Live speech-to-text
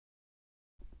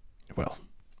Well,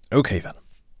 okay then.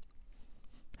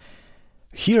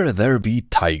 Here there be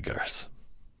Tygers.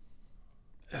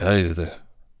 That is the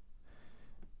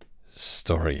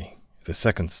story, the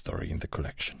second story in the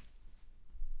collection.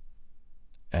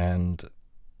 And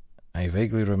I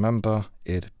vaguely remember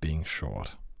it being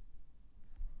short.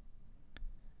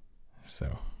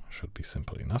 So, should be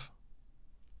simple enough.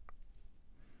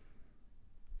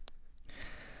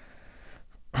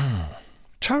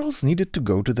 Charles needed to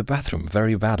go to the bathroom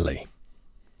very badly.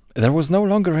 There was no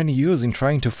longer any use in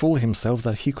trying to fool himself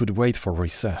that he could wait for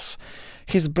recess.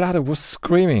 His bladder was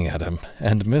screaming at him,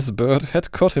 and Miss Bird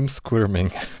had caught him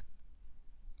squirming.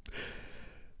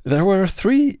 There were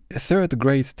 3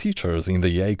 third-grade teachers in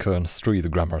the Acorn Street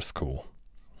Grammar School.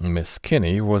 Miss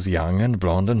Kinney was young and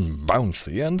blonde and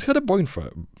bouncy and had a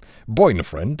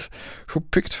boyfriend who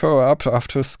picked her up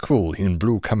after school in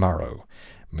blue Camaro.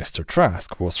 Mr.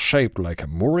 Trask was shaped like a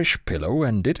Moorish pillow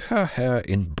and did her hair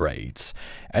in braids,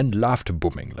 and laughed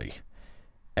boomingly.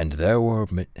 And there was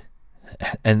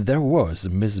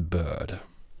Miss Bird.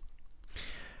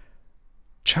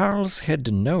 Charles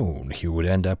had known he would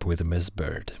end up with Miss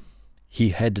Bird. He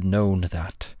had known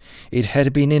that. It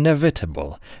had been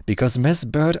inevitable, because Miss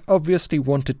Bird obviously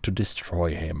wanted to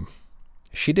destroy him.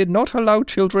 She did not allow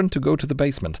children to go to the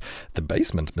basement. The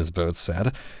basement, Miss Bird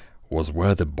said, was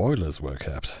where the boilers were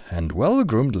kept, and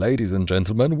well-groomed ladies and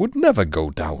gentlemen would never go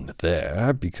down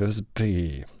there, because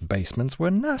the basements were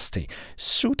nasty,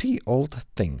 sooty old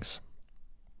things.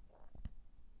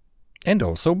 And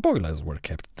also boilers were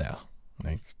kept there.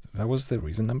 That was the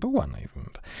reason number 1, I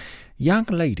remember. Young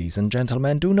ladies and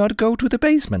gentlemen do not go to the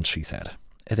basement, she said.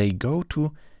 They go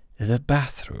to the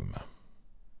bathroom.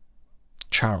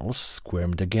 Charles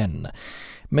squirmed again.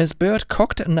 Miss Bird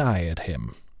cocked an eye at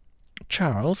him.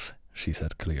 Charles, she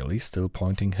said clearly, still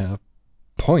pointing her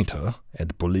pointer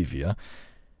at Bolivia,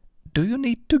 do you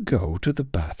need to go to the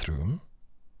bathroom?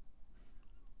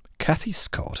 Kathy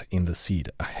Scott, in the seat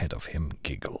ahead of him,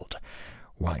 giggled,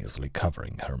 wisely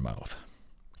covering her mouth.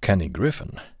 Kenny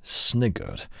Griffin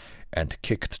sniggered and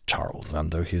kicked Charles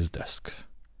under his desk.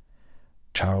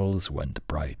 Charles went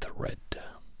bright red.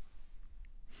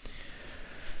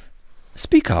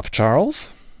 Speak up, Charles,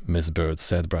 Miss Bird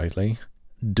said brightly.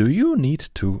 Do you need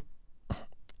to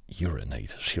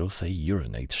urinate? She'll say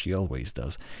urinate. She always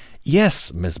does.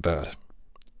 Yes, Miss Bird.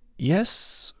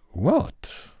 Yes,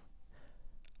 what?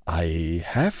 I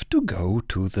have to go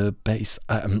to the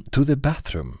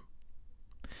bathroom.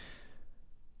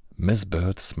 Miss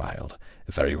Bird smiled.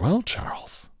 Very well,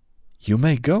 Charles. You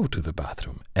may go to the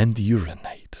bathroom and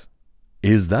urinate.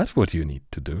 Is that what you need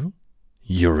to do?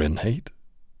 Urinate?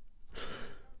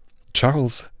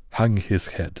 Charles hung his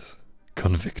head,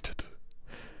 convicted.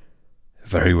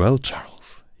 Very well,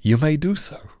 Charles. You may do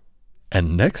so.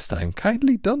 And next time,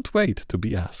 kindly don't wait to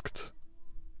be asked.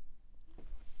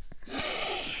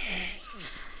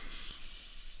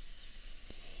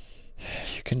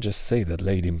 You can just say that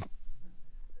lady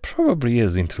probably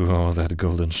is into all that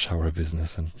golden shower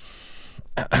business and...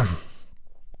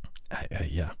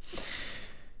 yeah.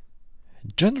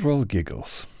 General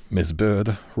giggles. Miss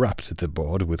Bird rapped the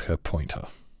board with her pointer.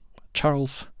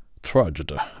 Charles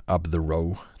trudged up the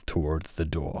row toward the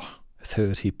door,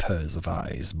 30 pairs of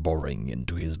eyes boring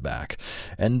into his back,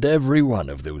 and every one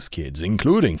of those kids,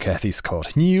 including Kathy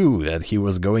Scott, knew that he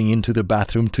was going into the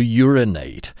bathroom to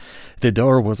urinate. The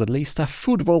door was at least a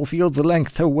football field's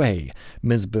length away.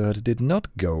 Miss Bird did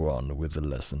not go on with the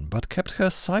lesson, but kept her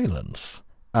silence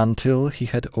until he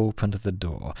had opened the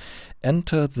door,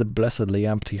 entered the blessedly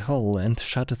empty hall, and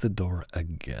shut the door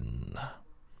again.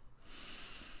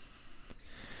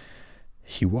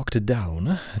 He walked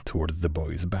down toward the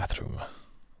boys' bathroom.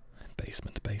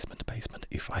 Basement, basement, basement,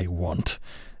 if I want,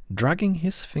 dragging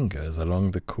his fingers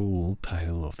along the cool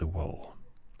tile of the wall,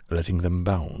 letting them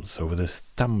bounce over the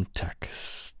thumbtack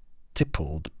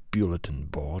stippled bulletin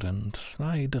board and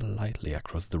slide lightly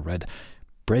across the red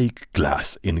break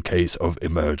glass in case of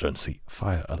emergency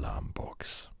fire alarm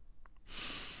box.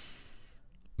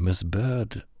 Miss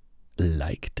Bird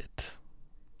liked it.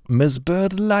 Miss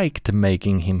Bird liked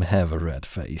making him have a red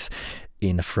face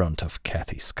in front of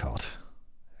Kathy Scott,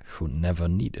 who never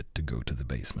needed to go to the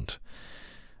basement.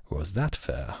 Was that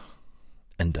fair?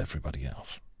 And everybody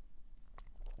else.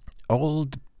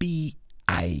 Old B-I-T-C-H,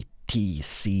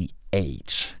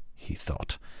 he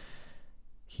thought.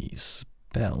 He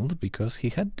spelled because he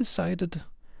had decided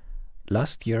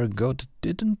last year God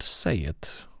didn't say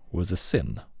it was a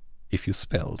sin if you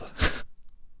spelled.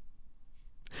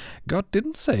 God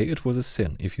didn't say it was a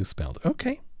sin if you spelled.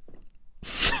 Okay.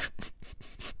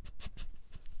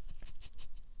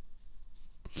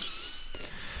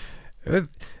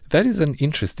 That is an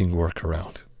interesting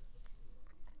workaround.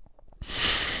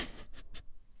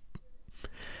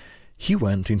 He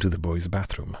went into the boys'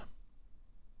 bathroom.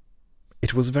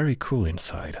 It was very cool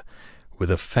inside,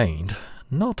 with a faint,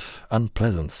 not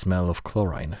unpleasant smell of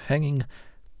chlorine hanging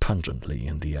pungently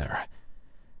in the air.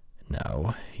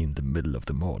 Now, in the middle of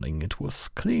the morning, it was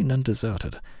clean and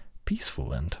deserted,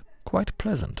 peaceful and quite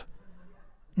pleasant.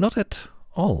 Not at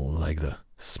all like the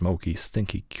smoky,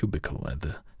 stinky cubicle at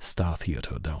the Star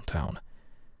Theatre downtown.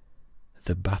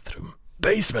 The bathroom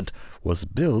basement was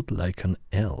built like an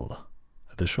L,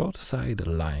 the short side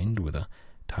lined with a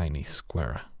tiny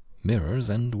square,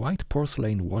 mirrors and white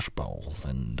porcelain wash bowls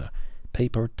and a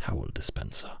paper towel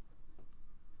dispenser.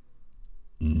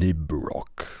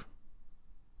 Nibrock.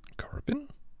 Corbin?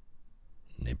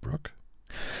 Nibrock?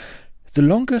 The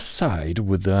longer side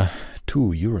with the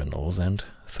 2 urinals and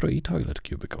 3 toilet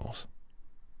cubicles.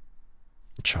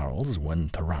 Charles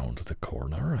went around the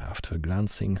corner after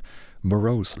glancing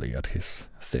morosely at his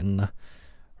thin,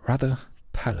 rather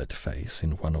pallid face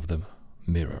in one of the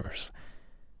mirrors.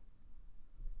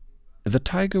 The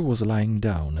tiger was lying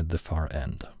down at the far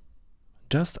end,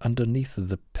 just underneath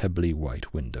the pebbly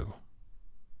white window.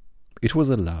 It was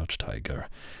a large tiger,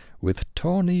 with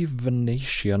tawny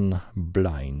Venetian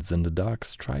blinds and dark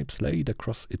stripes laid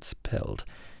across its pelt.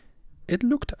 It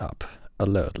looked up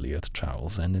alertly at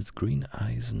Charles, and its green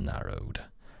eyes narrowed.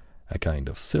 A kind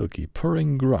of silky,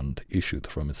 purring grunt issued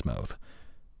from its mouth.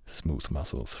 Smooth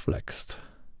muscles flexed,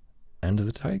 and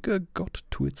the tiger got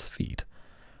to its feet.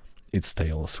 Its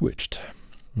tail switched,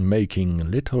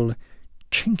 making little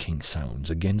chinking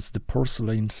sounds against the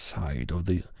porcelain side of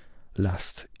the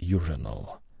last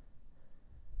urinal.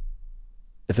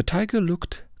 The tiger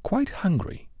looked quite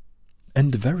hungry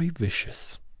and very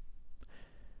vicious.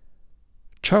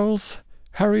 Charles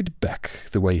hurried back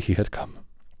the way he had come.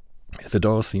 The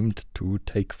door seemed to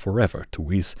take forever to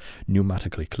whiz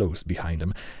pneumatically closed behind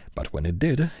him, but when it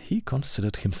did, he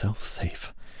considered himself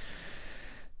safe.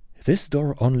 This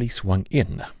door only swung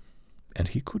in, and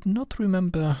he could not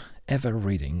remember ever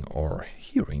reading or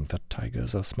hearing that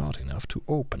tigers are smart enough to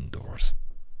open doors.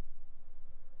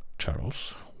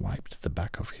 Charles wiped the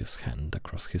back of his hand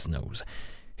across his nose.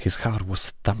 His heart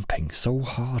was thumping so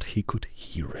hard he could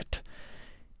hear it.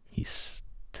 He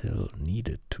still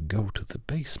needed to go to the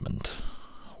basement.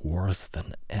 Worse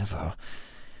than ever.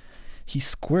 He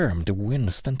squirmed,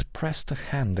 winced, and pressed a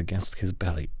hand against his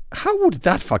belly. How would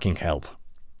that fucking help?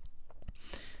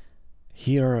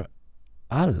 Here,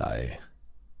 ally.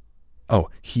 Oh,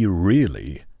 he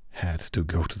really had to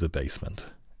go to the basement.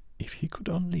 If he could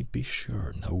only be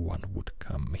sure no one would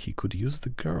come, he could use the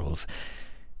girls.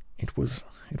 It was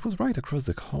right across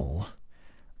the hall.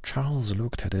 Charles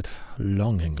looked at it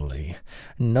longingly,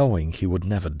 knowing he would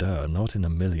never dare, not in a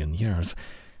million years.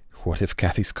 What if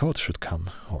Kathy Scott should come?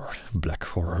 Or, black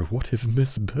horror, what if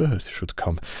Miss Bird should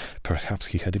come? Perhaps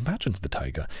he had imagined the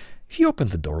tiger. He opened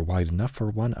the door wide enough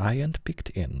for one eye and peeked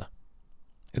in.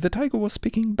 The tiger was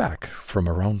peeking back from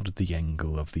around the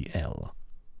angle of the L,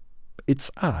 its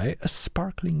eye a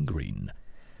sparkling green.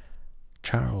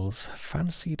 Charles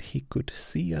fancied he could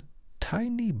see a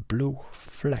tiny blue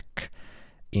fleck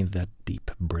in that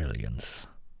deep brilliance,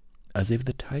 as if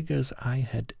the tiger's eye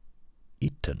had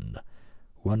eaten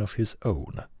one of his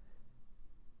own,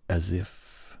 as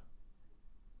if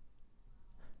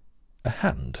a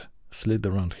hand slid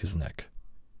around his neck.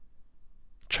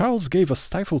 Charles gave a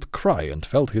stifled cry and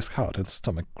felt his heart and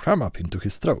stomach cram up into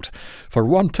his throat. For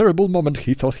one terrible moment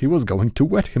he thought he was going to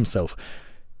wet himself.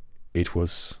 It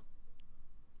was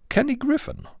Kenny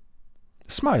Griffin,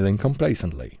 smiling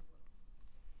complacently.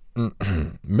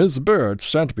 Miss Bird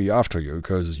sent me after you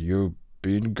 'cause you've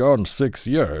been gone 6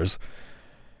 years.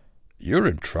 You're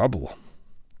in trouble.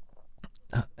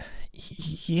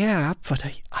 Yeah, but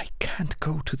I can't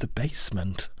go to the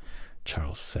basement,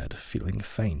 Charles said, feeling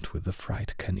faint with the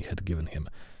fright Kenny had given him.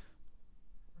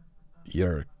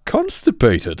 You're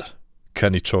constipated,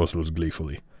 Kenny chortled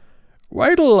gleefully.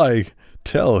 Wait till I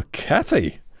tell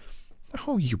Kathy.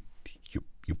 Oh, you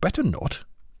better not,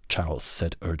 Charles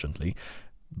said urgently.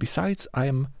 Besides, I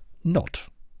am not.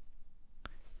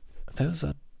 There's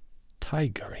a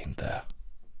tiger in there.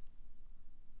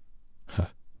 Huh.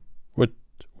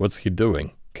 What's he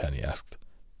doing? Kenny asked.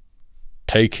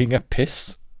 Taking a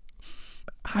piss?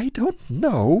 I don't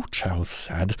know, Charles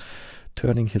said,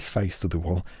 turning his face to the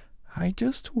wall. I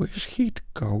just wish he'd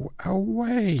go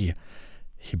away.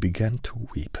 He began to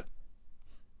weep.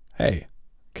 Hey,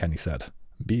 Kenny said,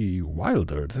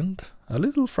 bewildered and a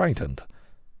little frightened.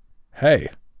 Hey,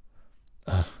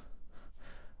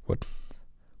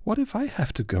 What if I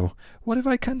have to go? What if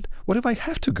I can't? What if I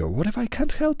have to go? What if I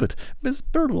can't help it? Miss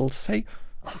Bird will say—"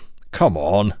 "Come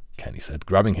on," Kenny said,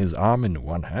 grabbing his arm in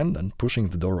one hand and pushing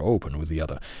the door open with the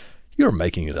other. "You're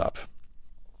making it up."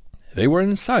 They were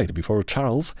inside before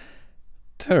Charles,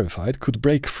 terrified, could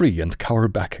break free and cower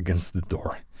back against the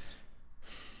door.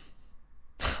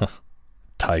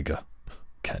 "Tiger,"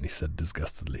 Kenny said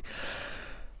disgustedly.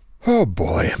 "Oh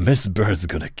boy, Miss Bird's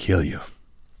gonna kill you."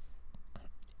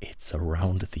 "It's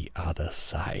around the other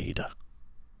side."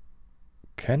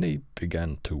 Kenny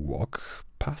began to walk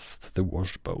past the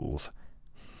wash bowls.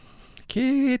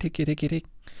 "Kitty, kitty, kitty.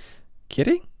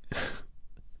 Kitty?"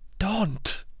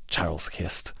 "Don't!" Charles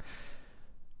hissed.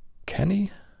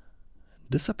 Kenny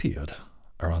disappeared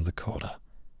around the corner.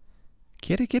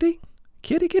 "Kitty, kitty.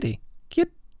 Kitty, kitty.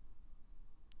 Kit—"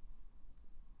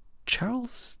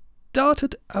 Charles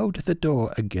darted out the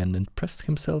door again and pressed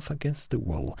himself against the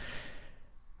wall,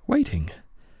 waiting,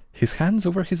 his hands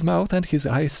over his mouth and his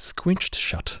eyes squinched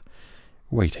shut,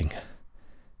 waiting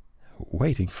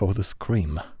for the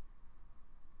scream.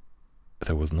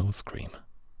 There was no scream.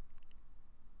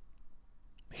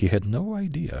 He had no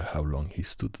idea how long he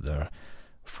stood there,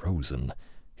 frozen,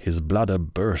 his bladder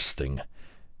bursting.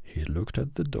 He looked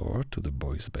at the door to the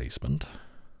boys' basement.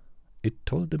 It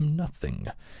told him nothing.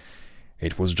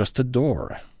 It was just a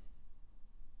door.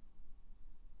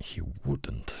 He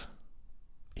wouldn't.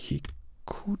 He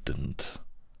couldn't.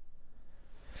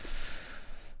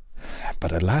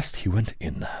 But at last he went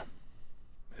in.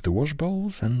 The wash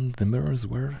bowls and the mirrors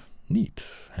were neat,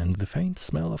 and the faint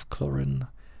smell of chlorine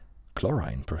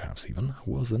perhaps even,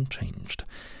 was unchanged.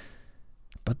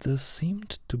 But there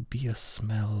seemed to be a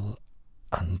smell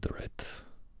under it,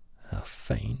 a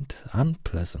faint,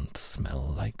 unpleasant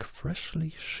smell like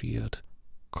freshly sheared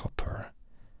copper.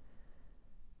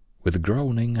 With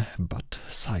groaning but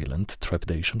silent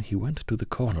trepidation, he went to the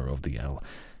corner of the L,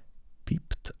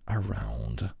 peeped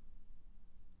around.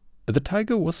 The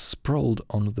tiger was sprawled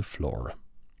on the floor,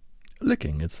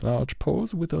 licking its large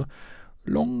paws with a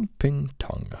long pink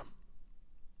tongue.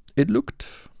 It looked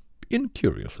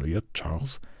incuriously at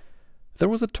Charles. There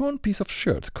was a torn piece of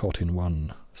shirt caught in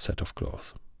one set of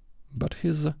claws, but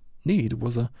his need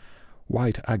was a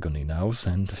white agony now,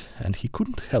 and he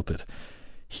couldn't help it.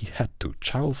 He had to.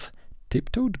 Charles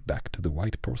tiptoed back to the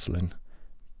white porcelain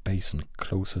basin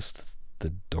closest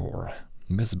the door.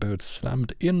 Miss Bird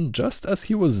slammed in just as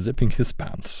he was zipping his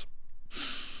pants.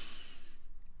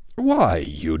 "Why,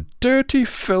 you dirty,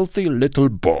 filthy little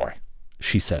boy,"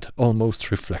 she said,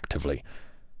 almost reflectively.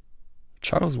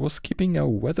 Charles was keeping a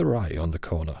weather eye on the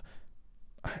corner.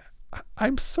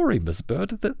 I'm sorry, Miss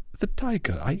Bird. The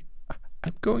tiger.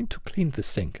 I'm going to clean the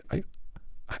sink.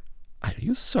 I'll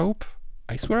use soap.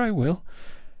 I swear I will."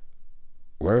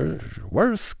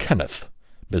 Where's Kenneth?"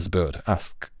 Miss Bird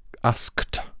asked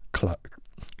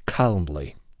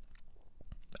calmly.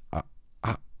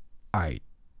 I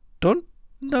don't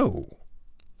know."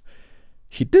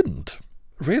 "He didn't,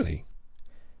 really?"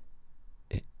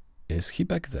 Is he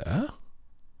back there?"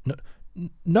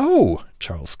 No,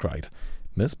 Charles cried.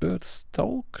 Miss Bird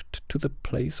stalked to the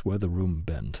place where the room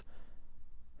bent.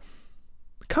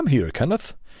 "Come here,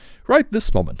 Kenneth. Right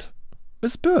this moment.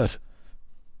 Miss Bird."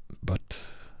 But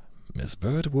Miss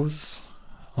Bird was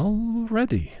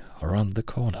already around the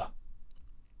corner.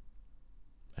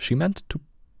 She meant to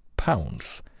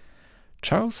pounce.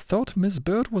 Charles thought Miss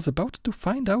Bird was about to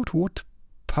find out what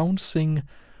pouncing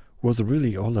was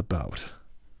really all about.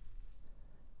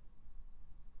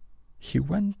 He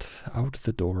went out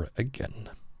the door again.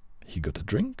 He got a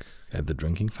drink at the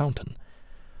drinking fountain.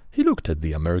 He looked at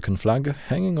the American flag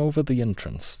hanging over the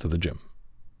entrance to the gym.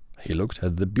 He looked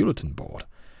at the bulletin board.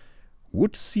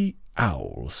 Woodsy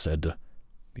Owl said,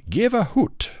 "Give a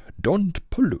hoot, don't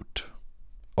pollute."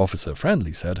 Officer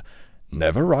Friendly said,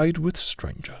 "Never ride with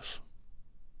strangers."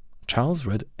 Charles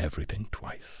read everything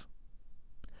twice.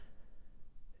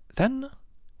 Then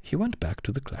he went back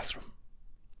to the classroom,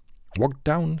 walked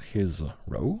down his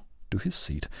row to his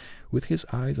seat with his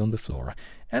eyes on the floor,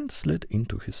 and slid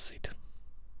into his seat.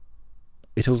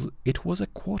 It was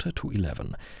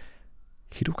 11:15.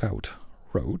 He took out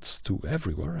Roads to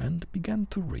Everywhere and began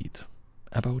to read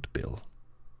about Bill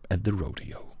at the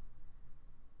rodeo.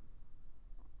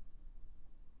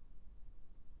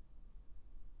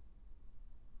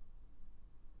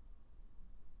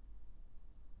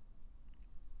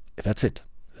 That's it.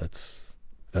 That's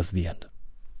the end.